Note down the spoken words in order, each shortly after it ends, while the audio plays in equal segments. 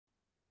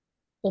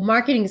Well,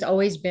 marketing has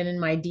always been in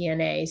my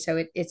DNA.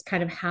 So it's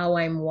kind of how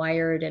I'm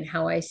wired and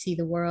how I see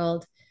the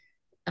world.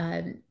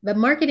 But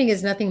marketing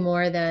is nothing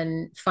more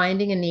than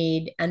finding a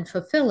need and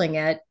fulfilling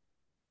it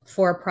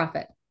for a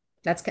profit.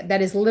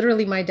 That is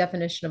literally my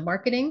definition of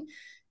marketing.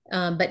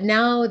 But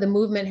now the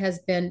movement has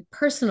been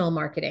personal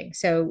marketing.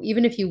 So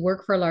even if you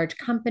work for a large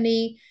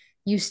company,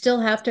 you still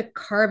have to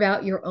carve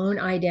out your own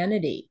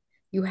identity.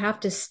 You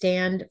have to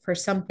stand for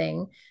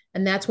something,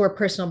 and that's where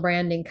personal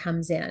branding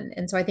comes in.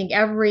 And so I think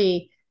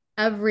every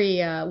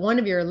one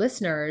of your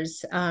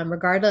listeners,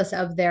 regardless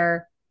of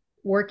their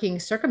working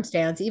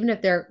circumstance, even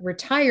if they're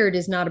retired,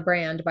 is not a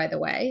brand, by the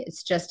way.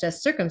 It's just a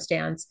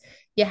circumstance.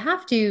 You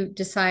have to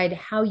decide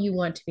how you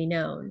want to be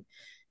known.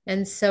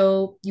 And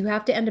so you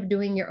have to end up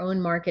doing your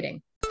own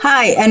marketing.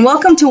 Hi, and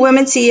welcome to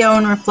Women CEO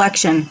in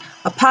Reflection,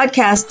 a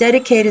podcast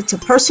dedicated to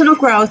personal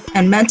growth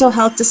and mental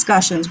health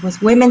discussions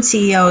with women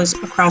CEOs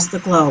across the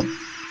globe.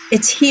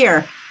 It's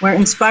here where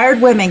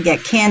inspired women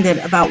get candid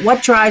about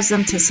what drives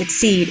them to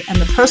succeed and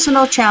the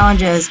personal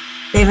challenges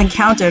they've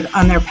encountered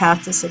on their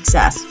path to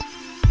success.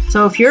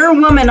 So if you're a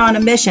woman on a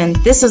mission,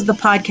 this is the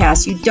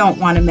podcast you don't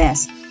want to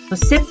miss. So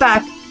sit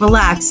back,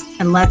 relax,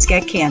 and let's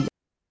get candid.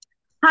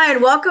 Hi,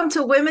 and welcome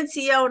to Women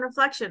CEO in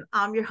Reflection.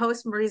 I'm your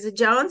host, Marisa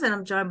Jones, and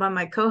I'm joined by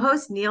my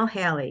co-host, Neil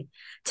Haley.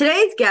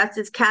 Today's guest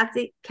is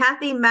Kathy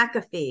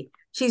McAfee.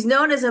 She's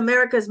known as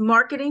America's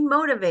marketing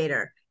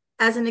motivator.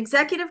 As an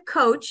executive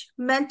coach,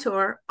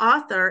 mentor,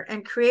 author,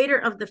 and creator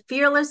of the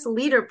Fearless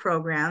Leader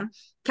program,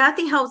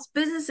 Kathy helps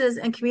businesses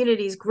and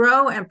communities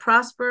grow and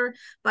prosper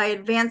by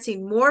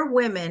advancing more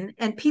women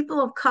and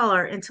people of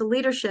color into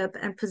leadership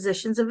and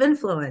positions of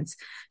influence.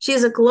 She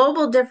is a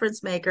global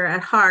difference maker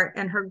at heart,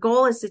 and her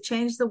goal is to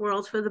change the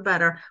world for the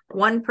better,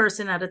 one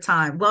person at a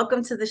time.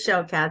 Welcome to the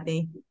show,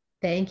 Kathy.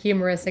 Thank you,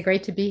 Marissa.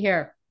 Great to be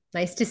here.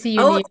 Nice to see you,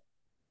 Oh, Neil.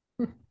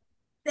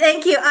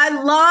 thank you.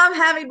 I love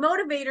having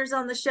motivators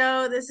on the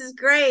show. This is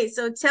great.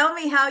 So tell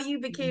me how you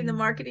became the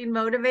marketing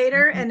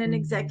motivator and an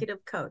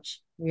executive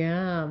coach.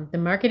 Yeah, the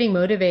marketing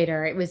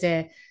motivator. It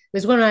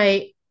was one of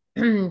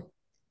my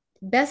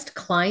best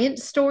client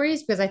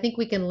stories because I think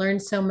we can learn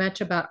so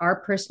much about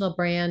our personal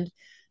brand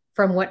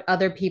from what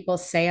other people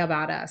say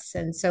about us.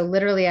 And so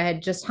literally I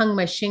had just hung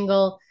my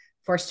shingle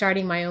for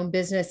starting my own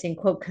business in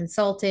quote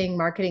consulting,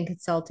 marketing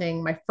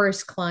consulting. My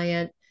first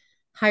client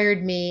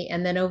hired me.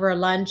 And then over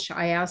lunch,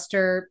 I asked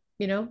her,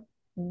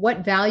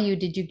 what value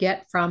did you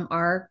get from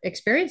our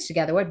experience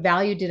together? What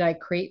value did I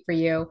create for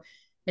you?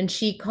 And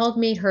she called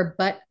me her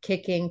butt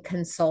kicking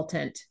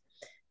consultant,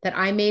 that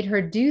I made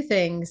her do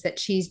things that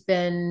she's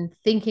been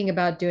thinking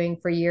about doing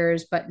for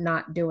years, but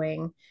not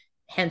doing.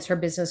 Hence, her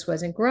business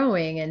wasn't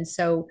growing. And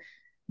so,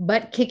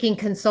 butt kicking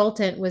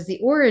consultant was the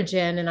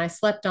origin. And I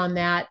slept on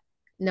that,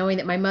 knowing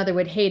that my mother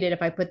would hate it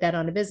if I put that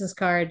on a business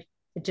card.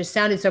 It just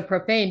sounded so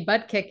profane.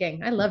 Butt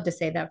kicking. I love to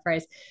say that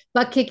phrase,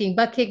 butt kicking,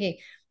 butt kicking.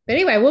 But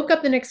anyway, I woke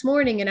up the next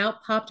morning and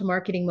out popped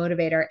marketing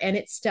motivator, and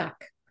it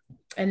stuck.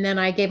 And then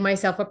I gave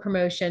myself a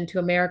promotion to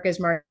America's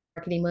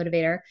marketing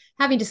motivator,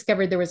 having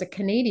discovered there was a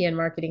Canadian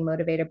marketing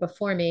motivator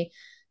before me.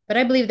 But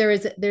I believe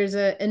there's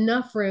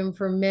enough room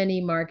for many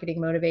marketing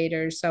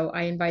motivators. So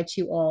I invite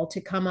you all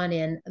to come on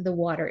in. The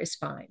water is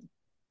fine.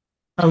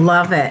 I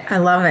love it. I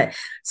love it.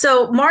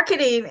 So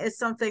marketing is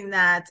something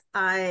that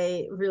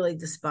I really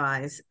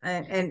despise.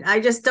 And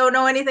I just don't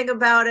know anything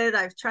about it.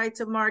 I've tried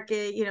to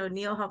market,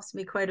 Neil helps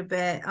me quite a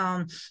bit.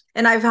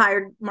 And I've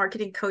hired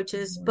marketing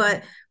coaches,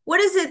 but what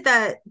is it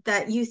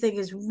that you think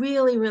is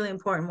really, really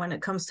important when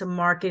it comes to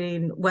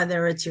marketing,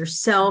 whether it's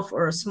yourself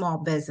or a small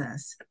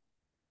business?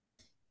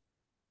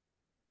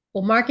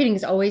 Well, marketing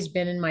has always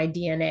been in my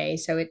DNA.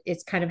 So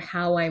it's kind of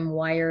how I'm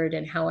wired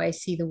and how I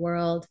see the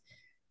world.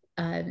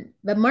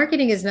 But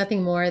marketing is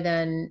nothing more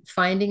than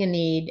finding a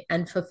need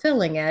and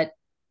fulfilling it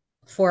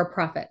for a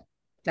profit.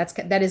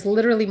 That is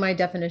literally my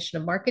definition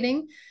of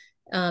marketing.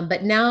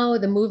 But now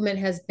the movement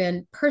has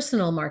been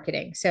personal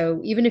marketing. So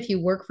even if you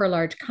work for a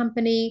large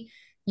company,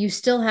 you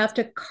still have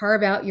to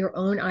carve out your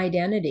own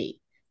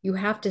identity. You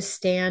have to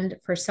stand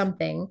for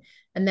something,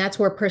 and that's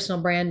where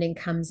personal branding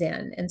comes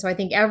in. And so I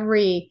think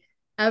every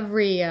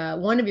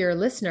one of your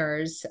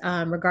listeners,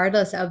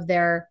 regardless of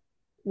their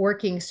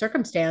working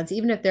circumstance,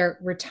 even if they're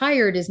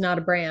retired, is not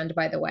a brand,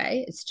 by the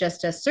way. It's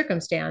just a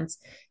circumstance.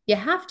 You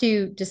have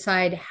to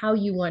decide how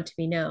you want to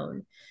be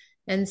known.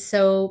 And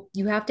so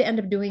you have to end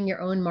up doing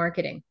your own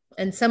marketing.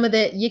 And some of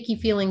the yicky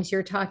feelings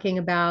you're talking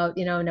about,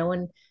 no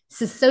one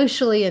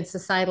socially and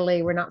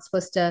societally, we're not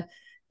supposed to,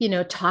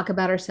 talk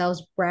about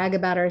ourselves, brag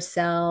about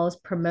ourselves,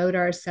 promote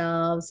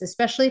ourselves,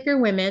 especially if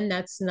you're women.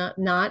 That's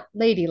not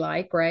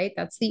ladylike, right?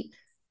 That's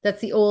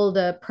the old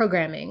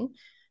programming.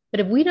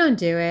 But if we don't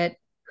do it,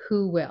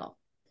 who will?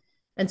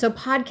 And so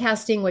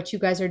podcasting, what you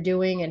guys are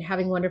doing and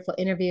having wonderful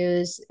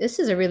interviews, this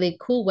is a really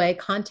cool way,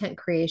 content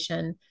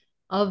creation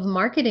of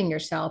marketing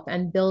yourself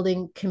and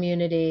building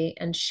community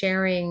and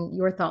sharing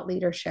your thought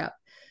leadership.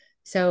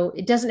 So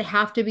it doesn't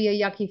have to be a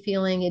yucky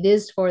feeling. It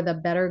is for the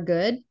better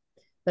good.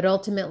 But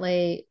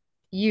ultimately,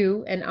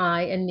 you and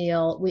I and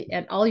Neil, we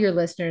and all your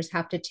listeners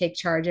have to take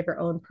charge of your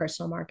own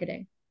personal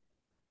marketing.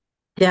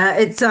 Yeah,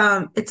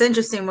 it's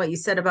interesting what you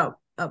said about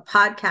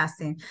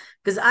podcasting,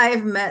 because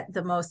I've met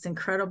the most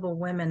incredible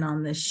women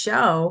on this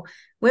show,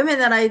 women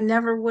that I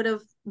never would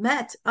have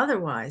met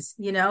otherwise,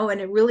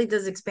 and it really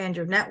does expand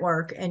your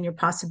network and your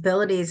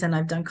possibilities. And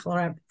I've done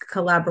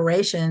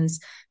collaborations,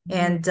 Mhm.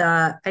 and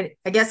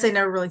I guess I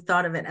never really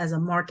thought of it as a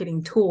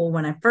marketing tool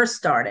when I first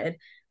started,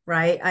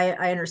 right?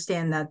 I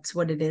understand that's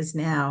what it is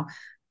now.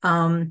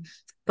 Um,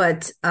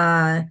 but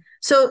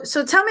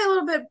so tell me a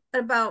little bit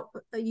about,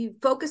 you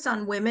focus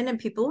on women and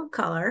people of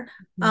color.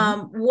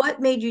 Mhm.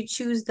 What made you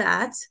choose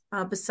that?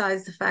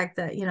 Besides the fact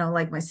that,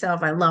 like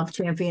myself, I love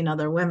championing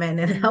other women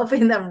and Mhm.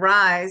 helping them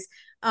rise.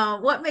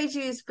 What made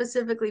you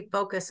specifically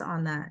focus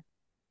on that?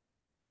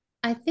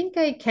 I think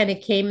I kind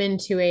of came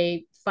into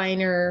a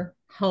finer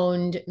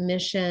honed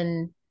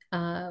mission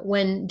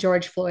when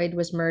George Floyd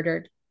was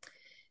murdered,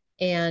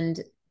 and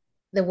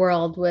the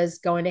world was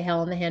going to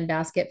hell in the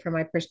handbasket from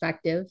my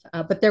perspective.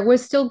 But there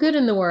was still good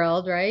in the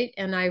world, right?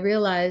 And I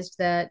realized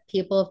that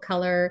people of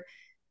color,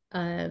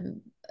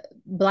 um,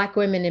 Black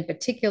women in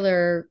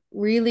particular,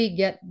 really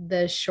get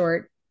the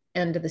short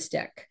end of the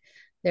stick.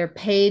 They're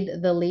paid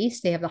the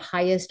least, they have the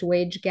highest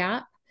wage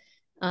gap.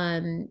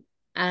 Um,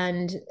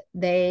 and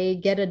they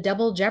get a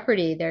double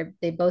jeopardy.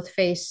 They both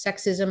face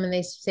sexism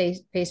and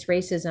face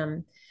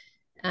racism.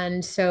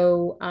 And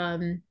so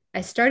I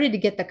started to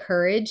get the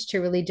courage to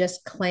really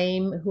just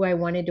claim who I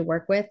wanted to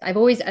work with. I've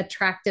always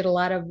attracted a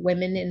lot of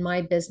women in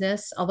my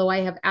business, although I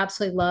have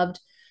absolutely loved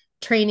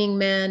training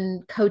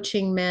men,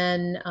 coaching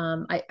men.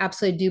 I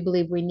absolutely do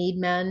believe we need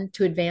men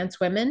to advance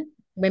women.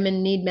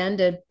 Women need men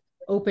to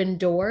open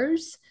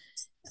doors.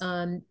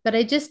 But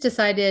I just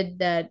decided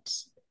that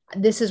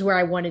this is where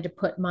I wanted to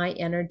put my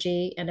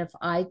energy. And if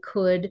I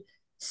could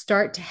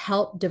start to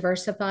help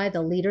diversify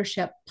the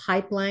leadership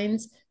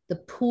pipelines, the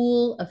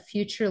pool of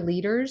future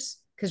leaders,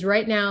 because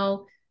right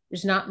now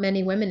there's not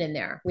many women in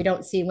there. We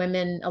don't see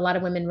women, a lot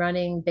of women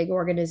running big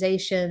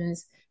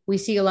organizations. We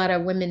see a lot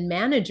of women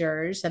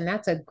managers, and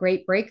that's a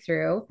great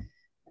breakthrough.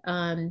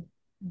 Um,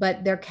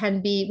 but there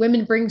can be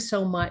women bring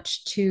so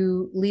much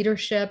to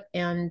leadership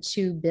and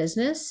to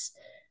business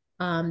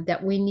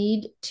that we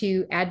need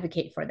to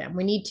advocate for them.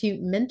 We need to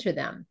mentor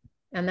them.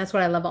 And that's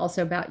what I love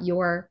also about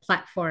your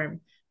platform,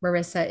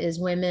 Marissa, is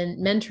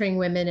women mentoring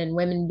women and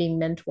women being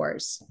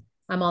mentors.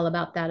 I'm all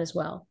about that as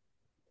well.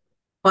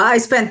 Well, I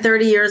spent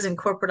 30 years in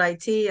corporate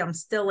IT. I'm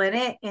still in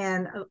it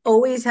and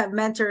always have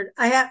mentored.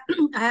 I have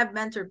I have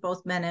mentored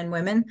both men and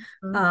women.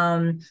 Mhm.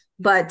 Um,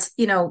 but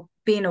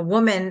being a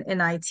woman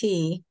in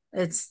IT,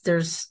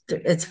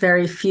 it's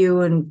very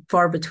few and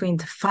far between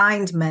to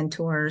find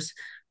mentors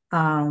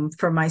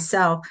for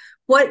myself.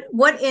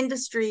 What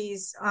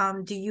industries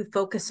do you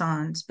focus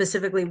on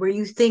specifically where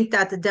you think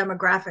that the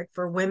demographic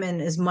for women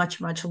is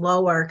much, much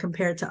lower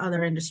compared to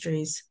other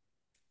industries?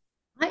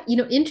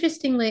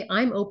 Interestingly,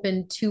 I'm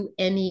open to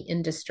any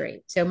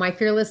industry. So my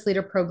Fearless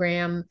Leader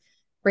program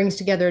brings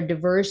together a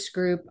diverse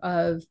group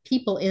of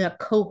people in a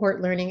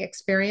cohort learning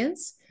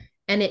experience.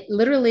 And it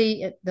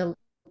literally, the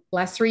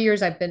last 3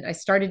 years I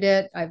started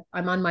it.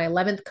 I'm on my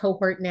 11th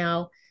cohort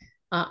now.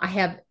 I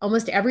have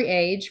almost every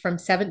age from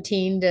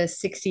 17 to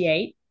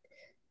 68,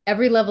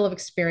 every level of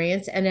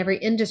experience and every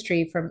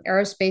industry from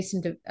aerospace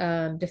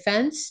and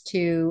defense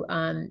to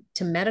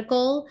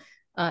medical,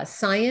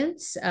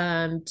 science,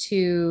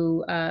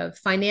 to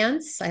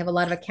finance. I have a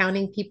lot of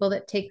accounting people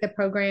that take the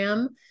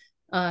program,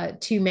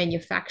 to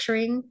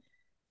manufacturing.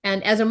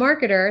 And as a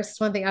marketer, it's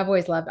one thing I've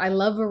always loved. I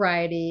love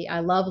variety. I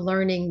love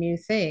learning new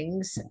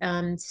things.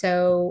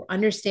 So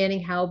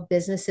understanding how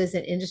businesses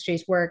and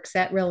industries works,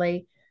 that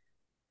really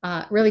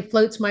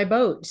floats my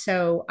boat.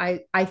 So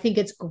I think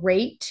it's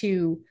great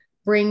to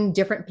bring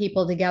different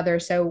people together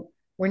so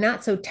we're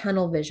not so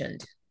tunnel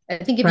visioned. I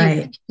think if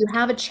Right. you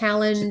have a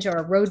challenge or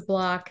a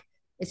roadblock,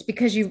 it's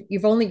because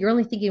you're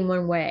only thinking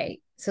one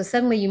way. So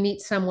suddenly you meet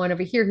someone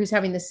over here who's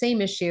having the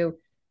same issue,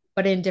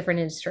 but in a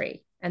different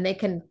industry, and they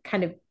can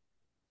kind of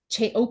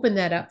open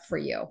that up for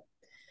you.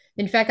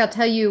 In fact, I'll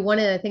tell you one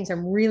of the things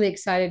I'm really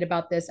excited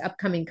about this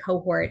upcoming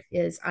cohort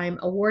is I'm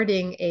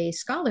awarding a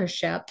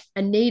scholarship,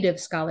 a native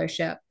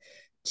scholarship,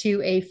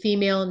 to a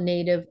female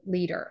native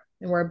leader.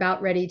 And we're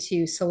about ready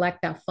to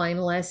select that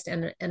finalist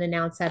and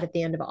announce that at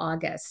the end of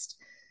August.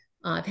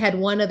 I've had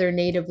one other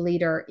native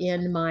leader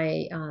in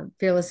my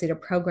Fearless Leader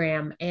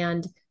program,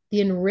 and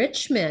the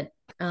enrichment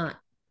and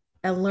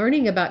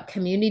learning about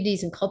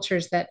communities and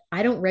cultures that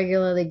I don't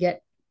regularly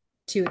get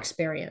to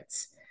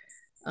experience.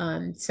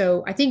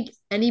 So I think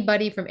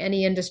anybody from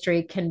any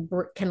industry can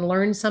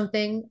learn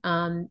something,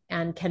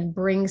 and can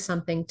bring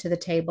something to the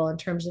table in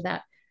terms of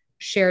that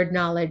shared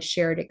knowledge,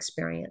 shared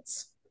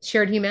experience,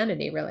 shared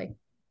humanity, really.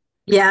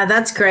 Yeah,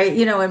 that's great.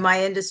 In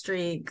my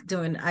industry,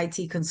 doing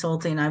IT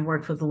consulting, I've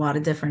worked with a lot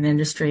of different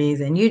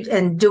industries,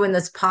 and doing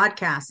this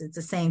podcast, it's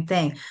the same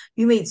thing.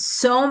 You meet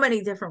so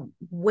many different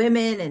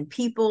women and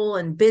people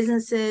and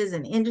businesses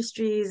and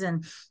industries,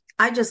 and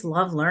I just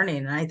love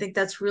learning. And I think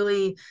that's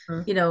really,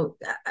 Mhm.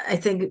 I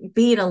think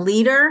being a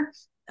leader,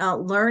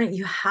 learning,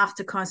 you have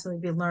to constantly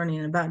be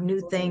learning about new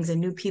Right. things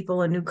and new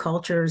people and new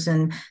cultures.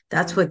 And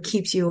that's what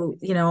keeps you,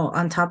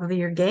 on top of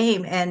your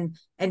game, and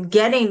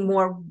getting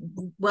more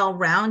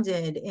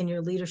well-rounded in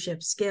your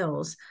leadership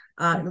skills,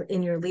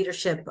 in your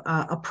leadership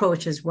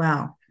approach as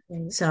well.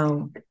 Right.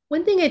 So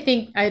One thing I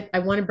think I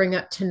want to bring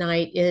up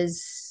tonight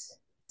is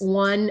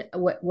one,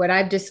 what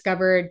I've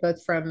discovered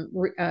both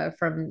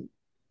from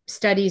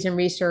studies and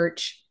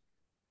research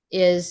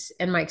is,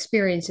 and my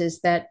experience is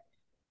that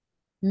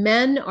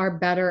men are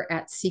better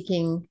at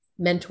seeking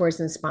mentors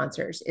and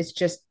sponsors. It's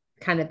just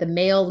kind of the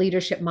male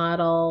leadership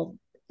model.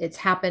 It's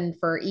happened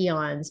for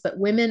eons, but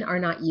women are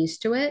not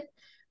used to it.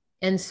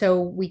 And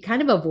so we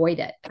kind of avoid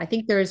it. I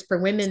think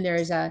for women,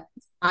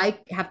 I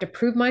have to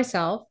prove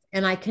myself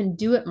and I can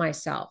do it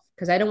myself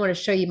because I don't want to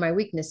show you my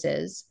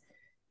weaknesses.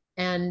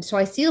 And so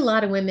I see a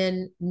lot of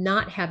women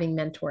not having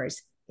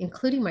mentors,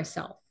 including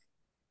myself,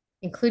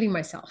 including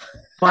myself.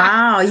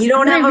 wow, you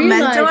don't Then I have a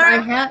realized mentor?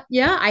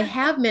 I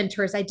have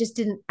mentors. I just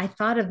didn't, I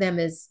thought of them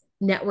as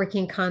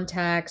networking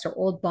contacts or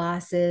old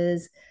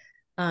bosses,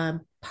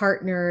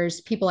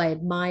 partners, people I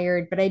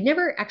admired, but I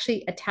never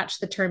actually attached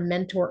the term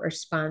mentor or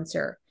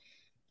sponsor.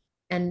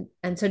 And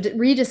so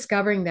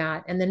rediscovering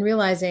that and then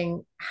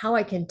realizing how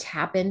I can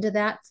tap into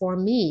that for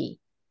me.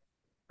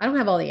 I don't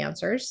have all the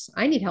answers.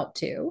 I need help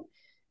too.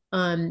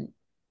 Um,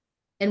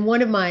 and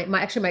one of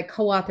my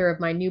co-author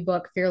of my new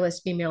book, Fearless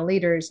Female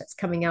Leaders, that's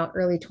coming out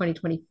early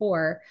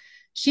 2024,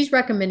 she's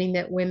recommending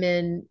that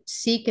women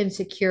seek and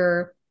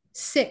secure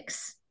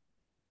six,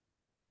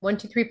 one,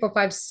 two, three, four,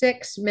 five,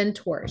 six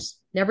mentors.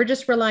 Never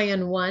just rely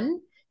on one.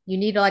 You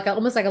need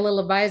almost like a little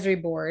advisory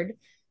board.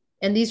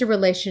 And these are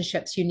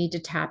relationships you need to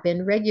tap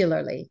in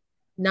regularly,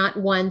 not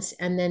once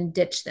and then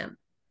ditch them.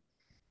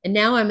 And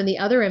now I'm in the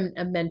other end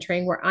of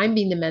mentoring where I'm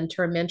being the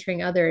mentor,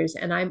 mentoring others.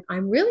 And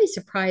I'm really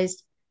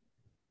surprised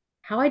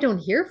how I don't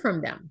hear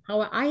from them,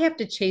 how I have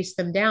to chase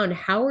them down.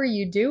 How are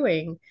you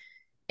doing?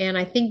 And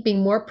I think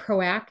being more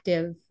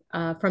proactive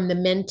from the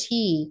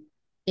mentee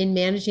in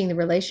managing the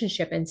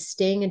relationship and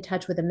staying in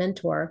touch with a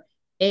mentor,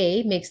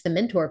 A, makes the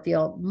mentor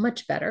feel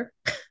much better.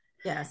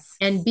 Yes.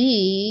 And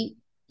B,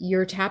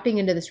 you're tapping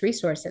into this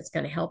resource that's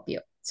going to help you.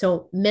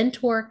 So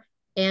mentor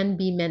and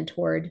be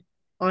mentored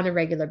on a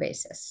regular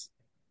basis.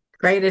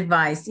 Great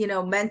advice.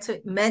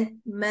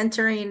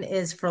 Mentoring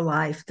is for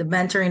life, the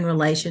mentoring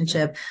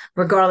relationship,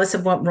 regardless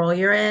of what role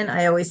you're in.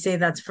 I always say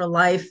that's for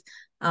life.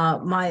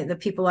 The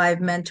people I've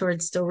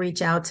mentored still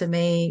reach out to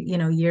me,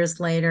 years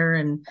later.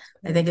 And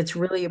I think it's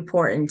really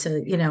important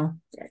to,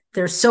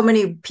 there's so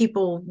many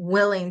people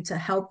willing to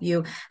help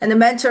you. And the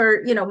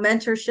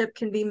mentorship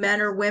can be men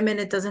or women.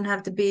 It doesn't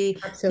have to be,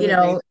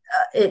 Absolutely.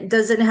 it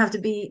doesn't have to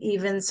be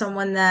even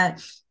someone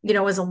that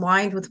is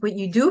aligned with what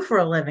you do for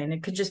a living.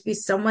 It could just be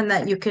someone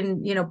that you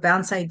can,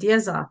 bounce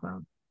ideas off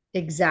of.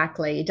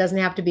 Exactly. It doesn't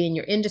have to be in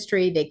your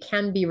industry. They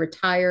can be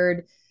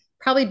retired.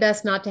 Probably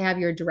best not to have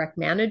your direct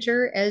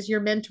manager as your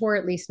mentor,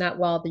 at least not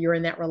while you're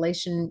in that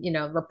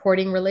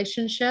reporting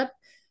relationship.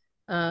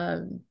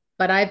 But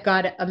I've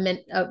got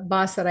a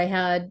boss that I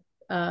had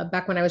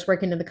back when I was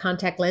working in the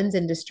contact lens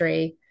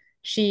industry.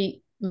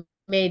 She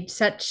made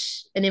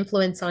such an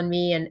influence on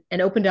me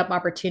and opened up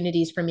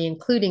opportunities for me,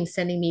 including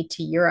sending me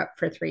to Europe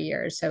for 3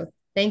 years. So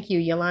thank you,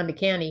 Yolanda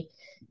Canny.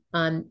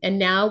 And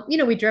now,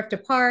 we drift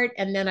apart.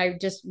 And then I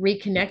just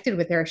reconnected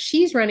with her.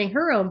 She's running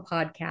her own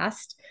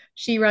podcast.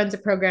 She runs a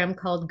program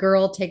called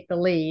Girl Take the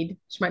Lead.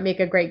 She might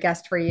make a great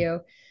guest for you.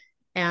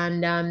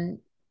 And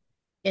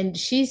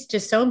she's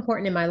just so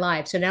important in my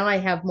life. So now I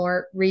have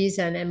more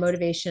reason and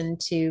motivation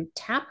to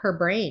tap her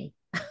brain.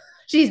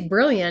 She's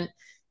brilliant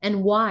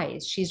and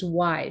wise. She's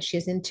wise. She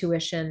has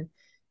intuition.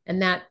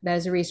 And that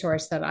is a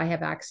resource that I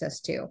have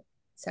access to.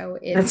 So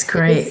That's it is,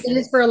 great. it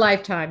is for a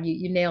lifetime.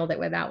 You nailed it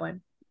with that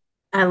one.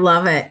 I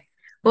love it.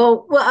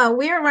 Well,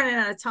 we are running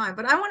out of time,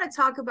 but I want to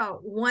talk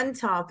about one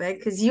topic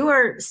because you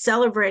are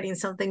celebrating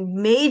something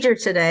major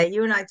today.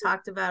 You and I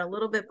talked about a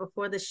little bit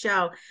before the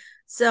show.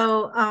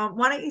 So,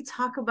 why don't you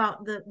talk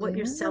about what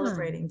you're Yeah.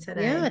 celebrating Yeah.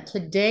 today?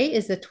 Today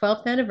is the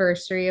 12th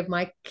anniversary of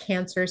my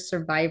cancer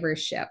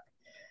survivorship.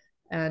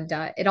 And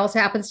it also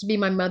happens to be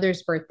my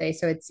mother's birthday.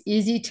 So it's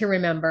easy to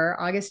remember.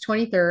 August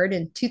 23rd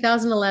in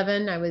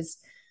 2011, I was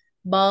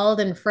bald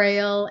and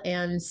frail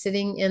and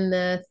sitting in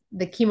the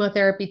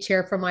chemotherapy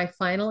chair for my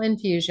final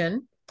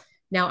infusion.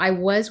 Now, I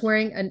was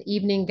wearing an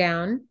evening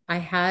gown.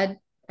 I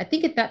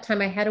think at that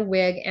time I had a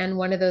wig and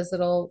one of those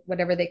little,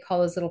 whatever they call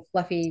those little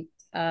fluffy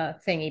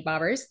thingy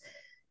bobbers.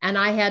 And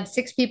I had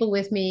six people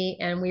with me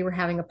and we were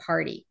having a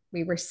party.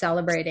 We were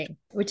celebrating,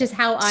 which is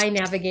how I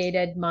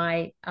navigated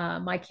my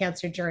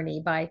cancer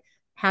journey by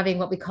having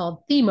what we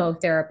called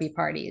chemotherapy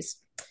parties.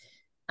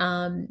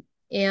 Um,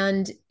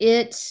 and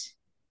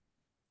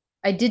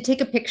I did take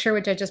a picture,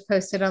 which I just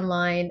posted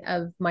online,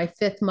 of my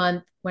 5th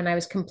month when I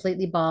was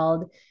completely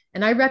bald.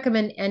 And I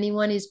recommend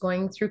anyone who's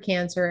going through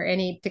cancer,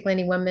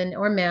 particularly any woman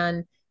or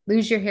man,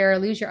 lose your hair,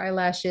 lose your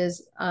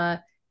eyelashes.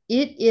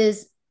 It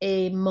is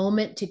a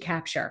moment to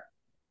capture.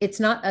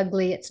 It's not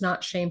ugly, it's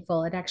not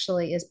shameful. It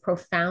actually is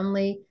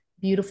profoundly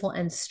beautiful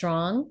and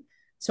strong.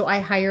 So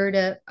I hired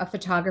a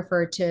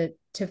photographer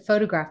to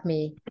photograph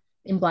me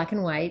in black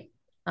and white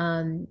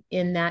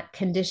in that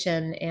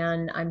condition.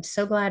 And I'm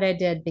so glad I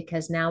did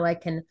because now I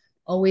can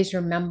always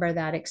remember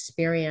that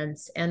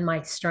experience and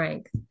my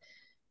strength.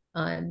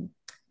 Um,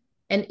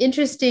 and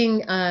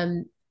interesting,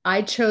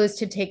 I chose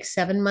to take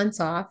 7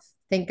 months off.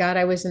 Thank God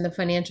I was in the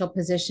financial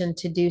position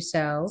to do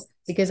so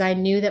because I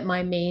knew that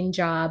my main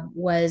job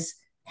was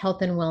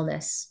health and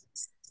wellness.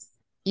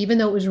 Even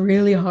though it was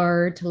really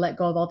hard to let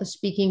go of all the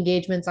speaking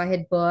engagements I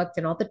had booked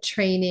and all the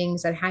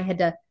trainings, and I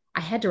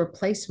had to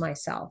replace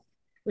myself,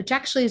 which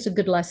actually is a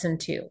good lesson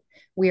too.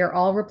 We are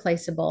all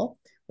replaceable.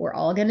 We're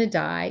all going to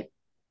die.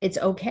 It's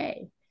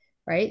okay,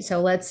 right?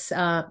 So let's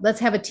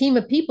have a team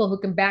of people who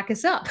can back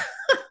us up.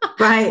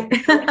 Right.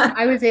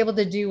 I was able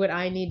to do what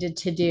I needed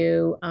to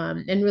do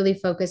and really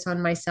focus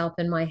on myself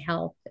and my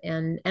health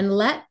and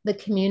let the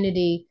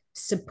community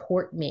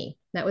support me.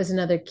 That was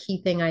another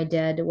key thing I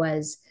did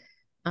was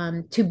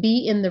to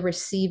be in the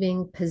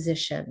receiving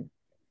position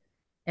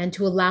and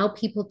to allow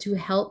people to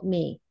help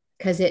me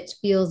because it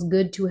feels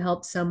good to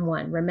help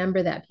someone.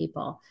 Remember that,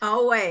 people.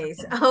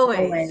 Always, always.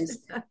 Always.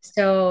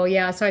 So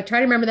yeah, so I try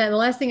to remember that. And the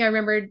last thing I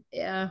remembered,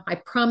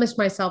 I promised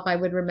myself I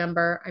would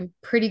remember. I'm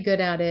pretty good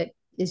at it.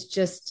 Is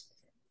just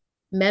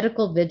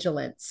medical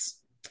vigilance.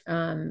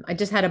 I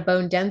just had a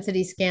bone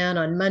density scan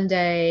on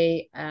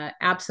Monday.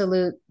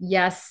 Absolute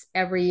yes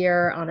every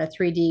year on a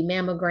 3D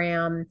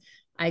mammogram.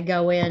 I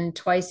go in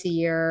twice a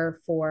year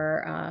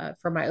for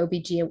my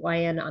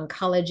OBGYN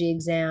oncology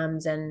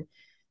exams, and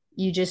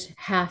you just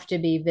have to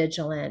be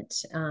vigilant.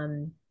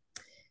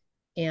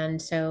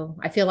 And so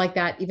I feel like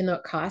that, even though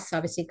it costs,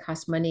 obviously it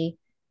costs money,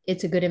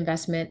 it's a good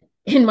investment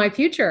in my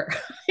future,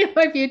 in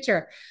my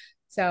future.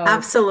 So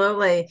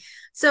Absolutely.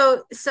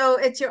 So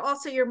it's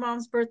also your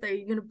mom's birthday. Are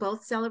you going to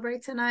both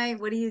celebrate tonight?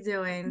 What are you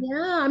doing?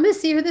 yeah, I'm gonna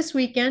see her this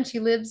weekend. She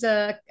lives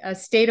a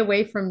state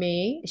away from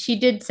me. She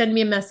did send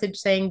me a message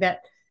saying that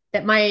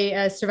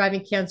my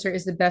surviving cancer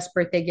is the best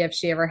birthday gift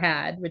she ever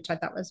had, which I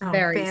thought was Oh,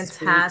 very sweet.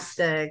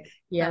 fantastic. I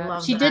Yeah,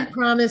 love she did that.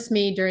 promise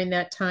me during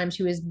that time,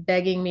 she was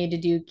begging me to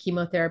do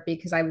chemotherapy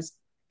because I was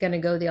gonna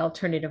go the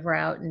alternative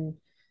route, and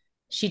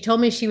she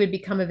told me she would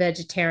become a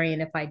vegetarian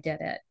if I did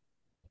it.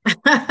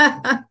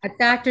 I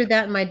factored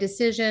that in my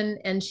decision,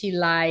 and she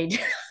lied.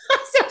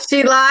 So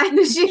She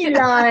lied. she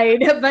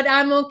lied, but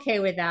I'm okay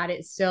with that.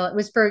 It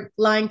was for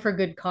lying for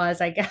good cause,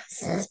 I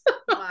guess.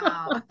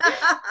 Wow.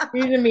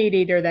 She's a meat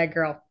eater, that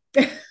girl.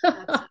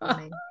 That's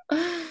funny.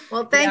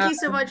 Well, thank Yeah. you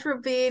so much for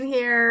being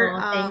here. Oh,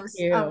 thank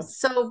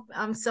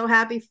I'm you. so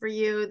happy for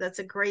you. That's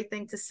a great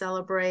thing to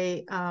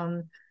celebrate.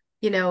 And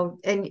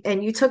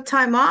you took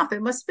time off.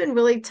 It must have been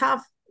really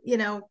tough,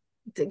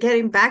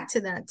 getting back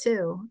to that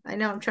too. I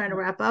know I'm trying to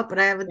wrap up, but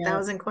I have a Yeah.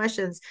 thousand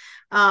questions.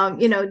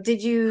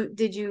 Did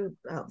you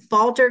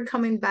falter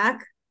coming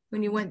back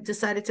when you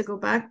decided to go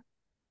back?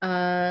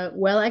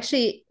 Well,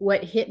 actually,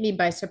 what hit me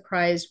by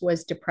surprise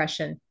was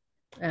depression.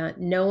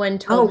 No one Oh,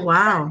 told me that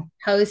wow.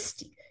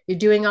 post, you're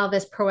doing all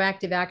this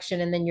proactive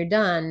action and then you're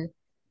done.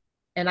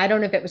 And I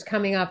don't know if it was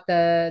coming off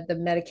the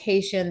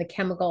medication, the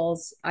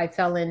chemicals. I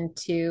fell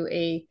into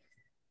a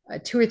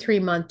 2 or 3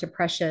 month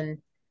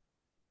depression,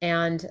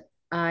 and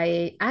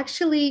I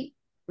actually,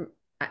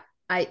 I,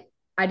 I,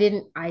 I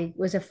didn't. I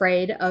was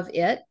afraid of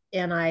it,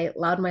 and I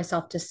allowed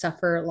myself to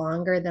suffer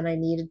longer than I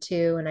needed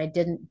to, and I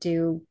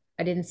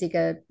didn't seek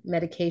a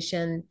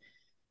medication.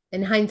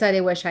 In hindsight,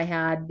 I wish I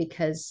had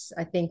because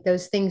I think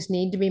those things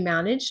need to be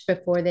managed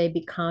before they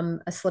become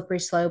a slippery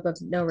slope of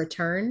no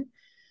return.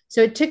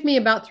 So it took me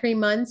about 3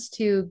 months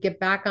to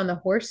get back on the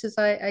horse, as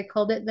I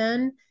called it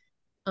then.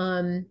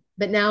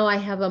 But now I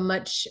have a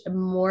much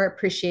more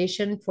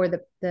appreciation for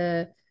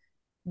the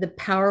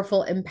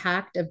powerful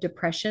impact of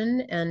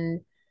depression.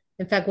 And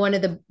in fact, one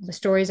of the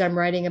stories I'm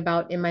writing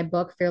about in my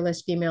book,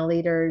 Fearless Female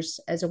Leaders,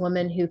 as a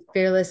woman who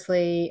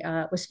fearlessly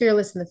was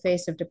fearless in the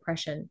face of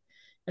depression.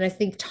 And I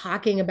think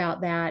talking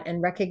about that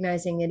and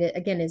recognizing it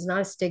again is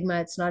not a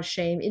stigma, it's not a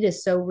shame. It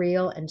is so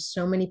real, and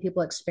so many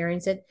people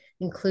experience it,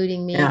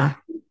 including me, Yeah.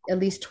 at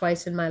least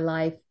twice in my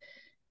life.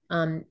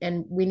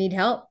 And we need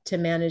help to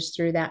manage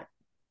through that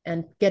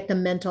and get the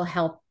mental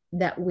health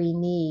that we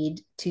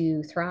need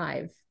to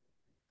thrive.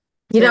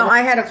 You So know, I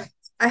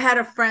had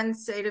a friend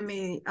say to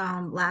me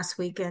last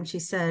weekend, she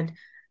said,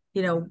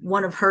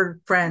 one of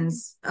her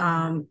friends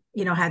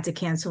had to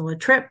cancel a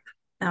trip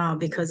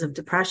because of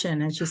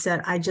depression. And she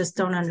said, I just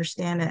don't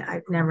understand it.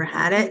 I've never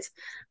had it.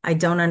 I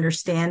don't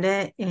understand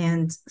it.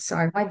 And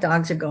sorry, my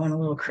dogs are going a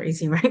little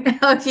crazy right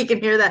now, if you can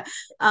hear that.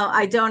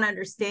 I don't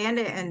understand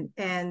it.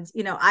 And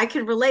I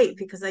can relate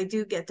because I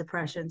do get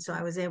depression. So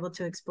I was able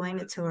to explain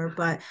it to her.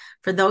 But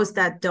for those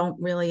that don't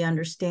really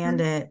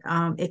understand it,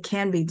 it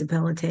can be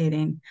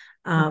debilitating.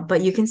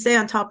 But you can stay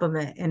on top of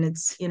it, and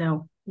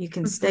you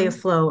can stay mhm.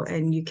 afloat,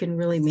 and you can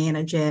really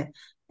manage it,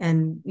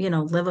 and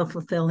live a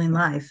fulfilling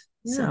life.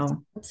 Yeah,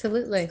 So,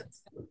 absolutely.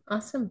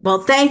 Awesome. well,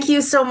 thank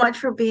you so much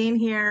for being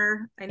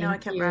here. I know I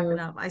Thank kept wrapping you.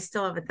 up. I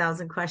still have a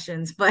thousand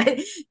questions,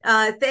 but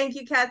thank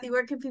you, Kathy.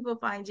 Where can people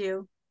find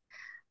you?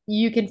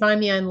 You can find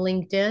me on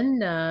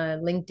LinkedIn,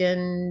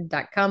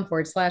 linkedin.com/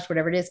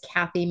 whatever it is,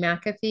 Kathy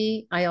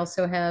McAfee. I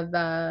also have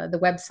the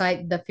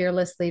website,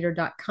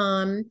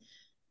 thefearlessleader.com,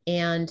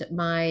 and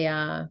my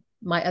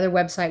other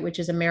website, which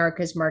is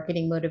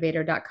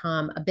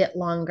americasmarketingmotivator.com, a bit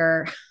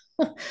longer.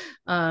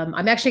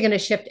 I'm actually going to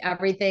shift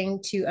everything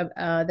to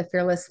the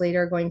Fearless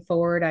Leader going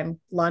forward.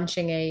 I'm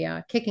launching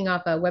kicking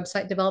off a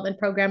website development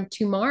program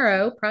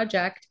tomorrow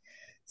project.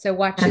 So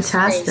watch this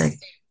Fantastic.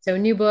 space. So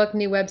new book,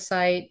 new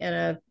website, and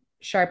a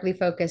sharply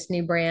focused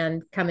new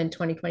brand come in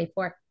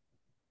 2024.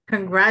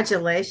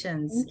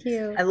 Congratulations. Thank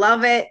you. I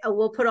love it.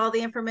 We'll put all the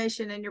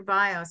information in your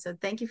bio. So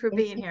thank you for Thank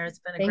being you. here. It's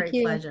been a Thank great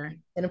you. pleasure.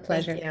 It's been a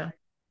pleasure. Thank you.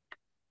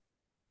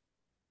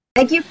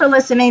 Thank you for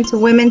listening to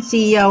Women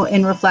CEO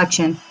in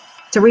Reflection.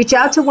 To reach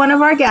out to one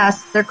of our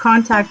guests, their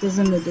contact is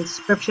in the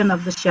description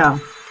of the show.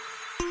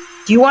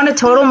 Do you want a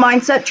total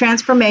mindset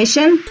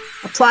transformation?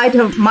 Apply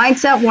to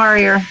Mindset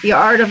Warrior, The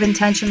Art of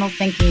Intentional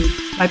Thinking,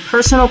 my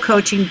personal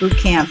coaching boot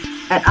camp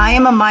at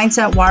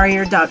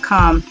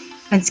IamAMindsetWarrior.com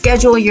and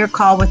schedule your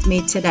call with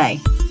me today.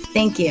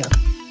 Thank you.